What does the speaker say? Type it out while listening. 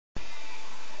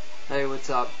Hey, what's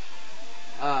up?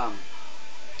 I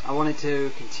wanted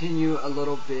to continue a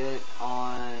little bit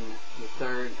on the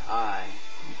third eye.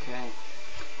 Okay.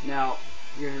 Now,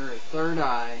 your third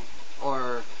eye,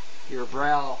 or your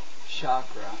brow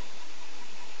chakra,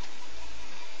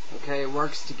 okay, it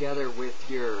works together with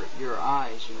your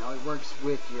eyes. You know, it works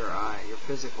with your eye, your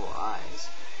physical eyes.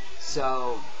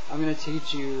 So I'm going to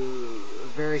teach you a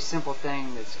very simple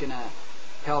thing that's going to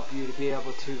help you to be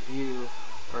able to view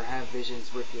or have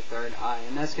visions with your third eye,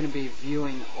 and that's going to be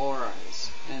viewing auras.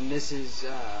 And this is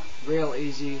real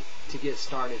easy to get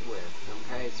started with.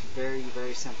 Okay, it's very,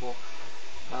 very simple.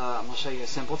 I'm going to show you a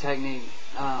simple technique.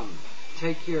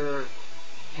 Take your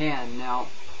hand. Now,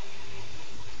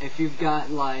 if you've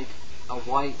got like a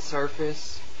white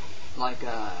surface, like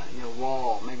your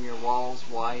wall, maybe your wall's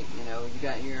white,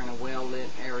 you're in a well-lit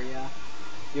area,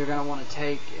 you're going to want to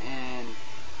take and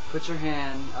put your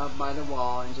hand up by the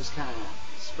wall and just kind of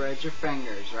spread your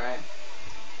fingers, right?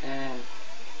 And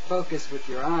focus with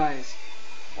your eyes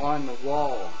on the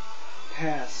wall,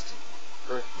 past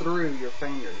or through your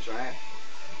fingers, right?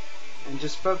 And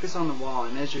just focus on the wall.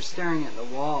 And as you're staring at the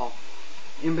wall,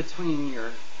 in between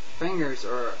your fingers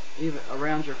or even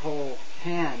around your whole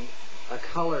hand, a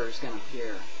color is going to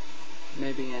appear,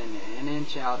 maybe an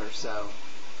inch out or so.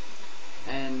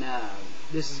 And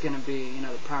this is going to be, the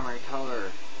primary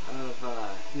color of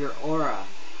your aura.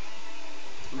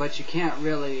 But you can't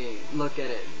really look at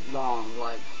it long,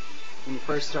 like when you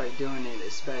first start doing it,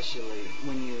 especially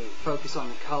when you focus on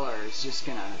the color, it's just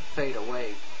going to fade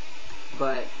away.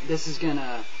 But this is going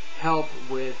to help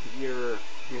with your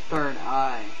third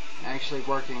eye, actually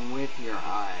working with your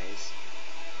eyes,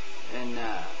 and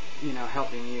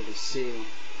helping you to see.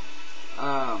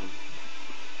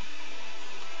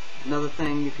 Another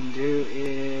thing you can do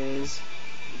is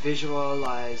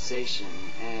visualization,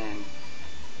 and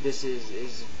this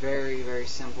is very, very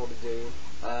simple to do.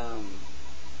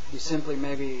 You simply,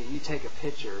 maybe you take a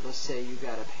picture. Let's say you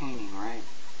got a painting, right?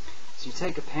 So you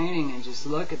take a painting and just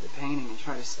look at the painting and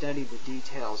try to study the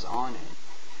details on it.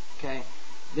 Okay?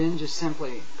 Then just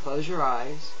simply close your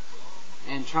eyes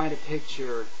and try to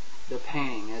picture the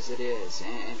painting as it is,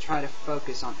 and try to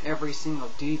focus on every single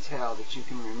detail that you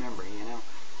can remember.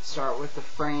 Start with the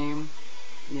frame,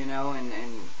 and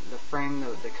the frame,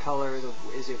 the color,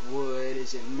 is it wood,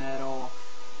 is it metal?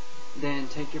 Then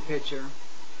take your picture,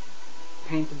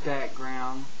 paint the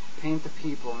background, paint the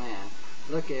people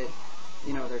in. Look at,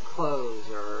 their clothes,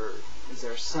 or is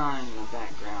there sun in the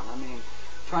background?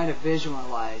 Try to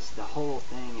visualize the whole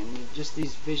thing, and just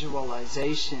these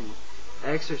visualization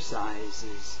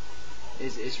exercises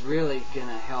is really going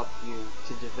to help you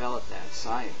to develop that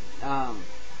sight.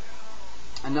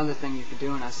 Another thing you could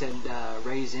do, and I said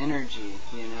raise energy,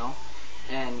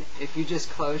 and if you just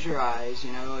close your eyes,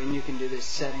 and you can do this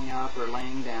setting up or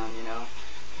laying down,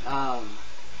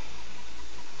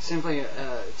 simply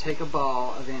take a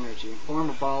ball of energy,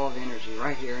 form a ball of energy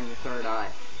right here in your third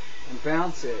eye, and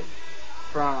bounce it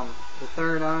from the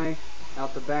third eye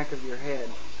out the back of your head,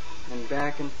 and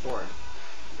back and forth,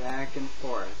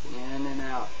 in and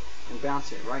out, and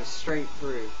bounce it right straight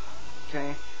through.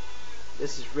 Okay?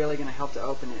 This is really going to help to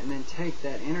open it. And then take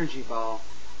that energy ball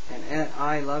and at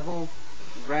eye level,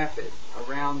 wrap it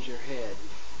around your head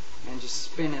and just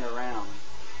spin it around.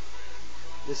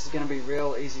 This is going to be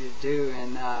real easy to do,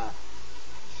 and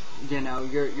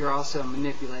you're also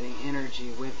manipulating energy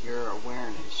with your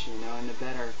awareness, and the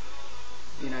better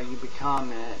you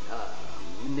become at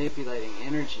manipulating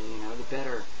energy, the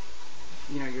better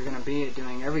you're going to be at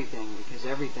doing everything, because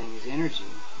everything is energy.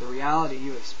 The reality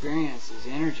you experience is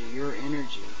energy, your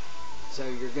energy. So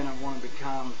you're going to want to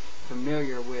become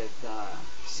familiar with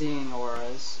seeing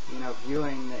auras,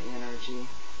 viewing the energy,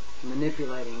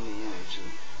 manipulating the energy.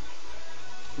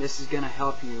 This is going to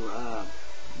help you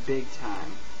big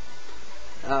time.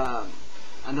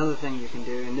 Another thing you can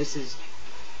do, and this is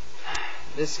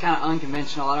kind of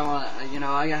unconventional. I don't want to,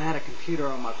 I had a computer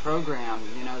on my program,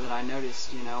 that I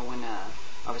noticed, when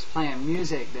I was playing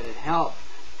music, that it helped.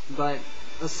 But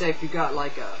let's say if you got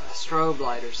like a strobe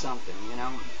light or something,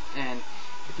 and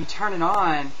if you turn it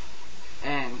on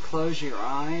and close your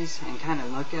eyes and kind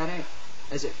of look at it,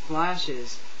 as it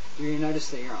flashes, you notice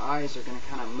that your eyes are going to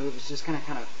kind of move. It's just going to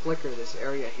kind of flicker this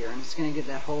area here, and it's going to get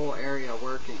that whole area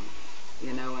working,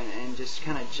 and just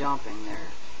kind of jumping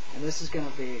there. And this is going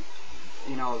to be,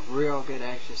 a real good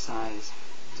exercise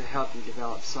to help you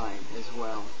develop sight as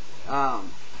well.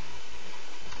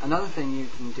 Another thing you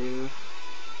can do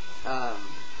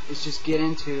is just get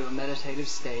into a meditative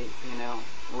state,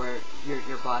 where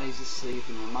your body's asleep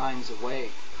and your mind's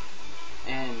awake,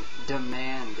 and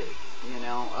demand it.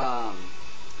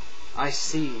 I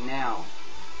see now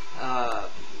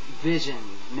vision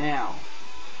now,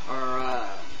 or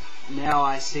now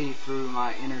I see through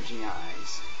my energy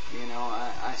eyes. You know,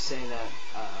 I say that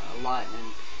a lot,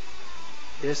 and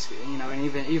this, you know, and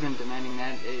even demanding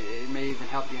that, it may even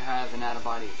help you have an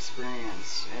out-of-body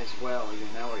experience as well.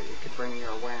 You know, it could bring your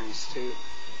awareness too,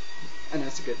 and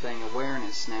that's a good thing.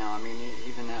 Awareness now. I mean,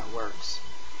 even that works.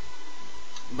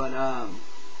 But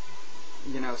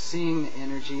you know, seeing the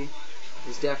energy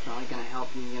is definitely going to help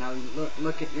you. You know,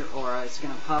 look at your aura. It's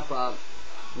going to pop up,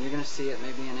 and you're going to see it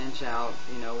maybe an inch out.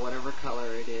 You know, whatever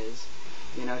color it is.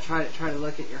 You know, try to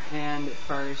look at your hand at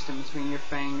first, and between your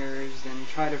fingers, then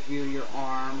try to view your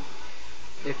arm.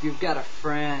 If you've got a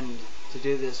friend to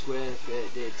do this with,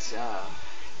 it's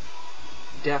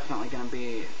definitely going to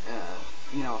be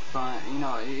you know, fun. You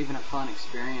know, even a fun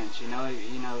experience. You know,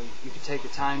 you could take the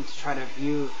time to try to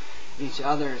view each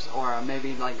other's aura,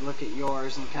 maybe like look at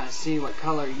yours and kind of see what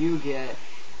color you get,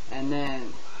 and then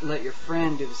let your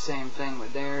friend do the same thing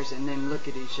with theirs, and then look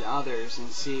at each other's and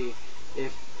see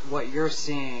if what you're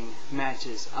seeing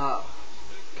matches up.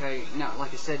 Okay, now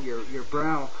like I said, your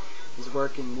brow is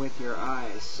working with your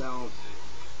eyes, so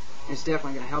it's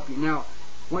definitely going to help you. Now,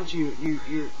 once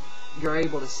you're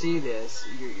able to see this,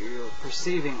 you're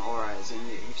perceiving auras, and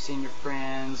you've seen your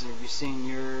friends, or you've seen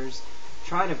yours.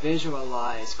 Try to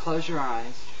visualize, close your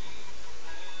eyes,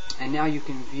 and now you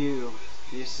can view.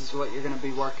 This is what you're going to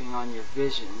be working on, your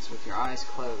visions with your eyes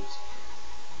closed,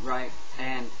 right?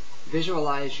 And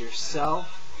visualize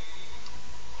yourself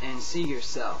and see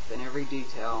yourself in every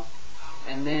detail,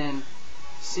 and then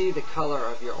see the color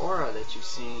of your aura that you've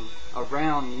seen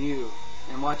around you,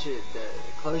 and watch it.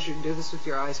 Do this with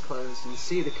your eyes closed, and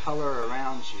see the color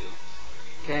around you.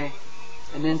 Okay.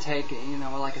 And then take, you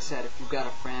know, like I said, if you've got a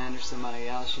friend or somebody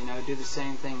else, you know, do the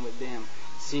same thing with them.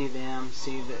 See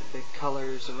the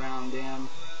colors around them.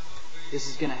 This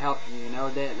is going to help you, you know.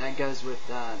 That goes with,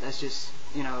 that's just,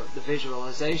 you know, the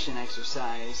visualization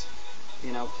exercise,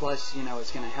 you know, plus, you know,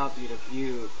 it's going to help you to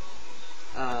view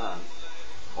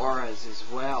auras as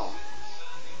well.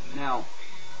 Now,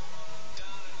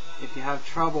 if you have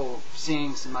trouble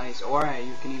seeing somebody's aura,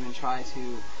 you can even try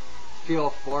to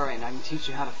feel for it, and I can teach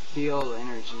you how to feel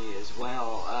energy as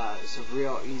well. It's a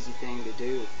real easy thing to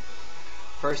do.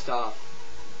 First off,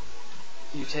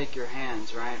 you take your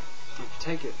hands, right? If you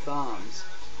take your thumbs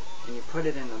and you put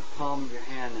it in the palm of your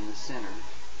hand in the center,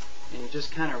 and you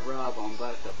just kind of rub on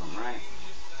both of them, right?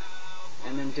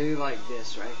 And then do like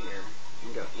this right here,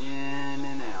 and go in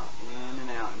and out,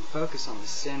 and focus on the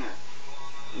center.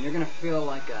 And you're going to feel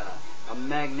like a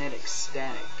magnetic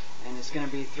static. And it's going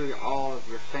to be through all of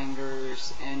your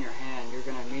fingers and your hand. You're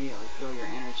going to immediately feel your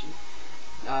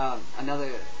energy.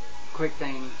 Another quick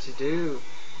thing to do,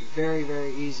 very,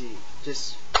 very easy.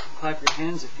 Just clap your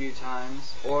hands a few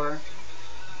times, or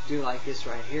do like this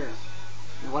right here.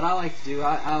 And what I like to do,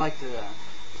 I like to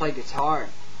play guitar.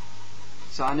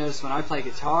 So I notice when I play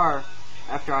guitar,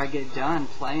 after I get done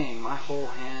playing, my whole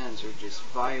hands are just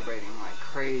vibrating like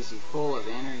crazy, full of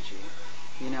energy.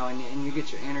 You know, and you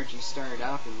get your energy stirred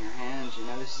up in your hands. You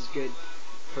know, this is good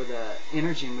for the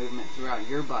energy movement throughout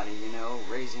your body, you know,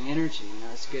 raising energy. You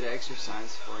know, it's good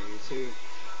exercise for you too.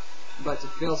 But to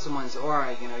feel someone's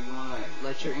aura, you know, you want to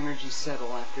let your energy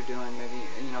settle after doing maybe,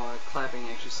 you know, a clapping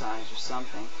exercise or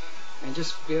something. And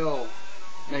just feel,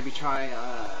 maybe try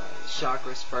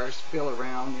chakras first, feel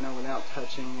around, you know, without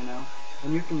touching, you know.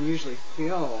 And you can usually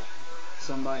feel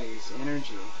somebody's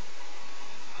energy.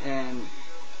 And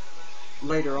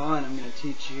later on, I'm going to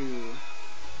teach you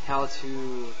how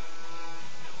to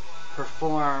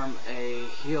perform a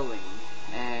healing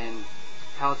and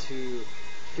how to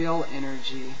feel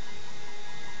energy,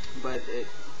 but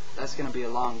that's going to be a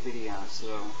long video,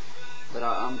 but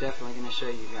I'm definitely going to show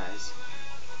you guys.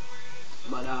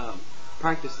 But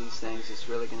practice these things, it's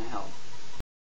really going to help.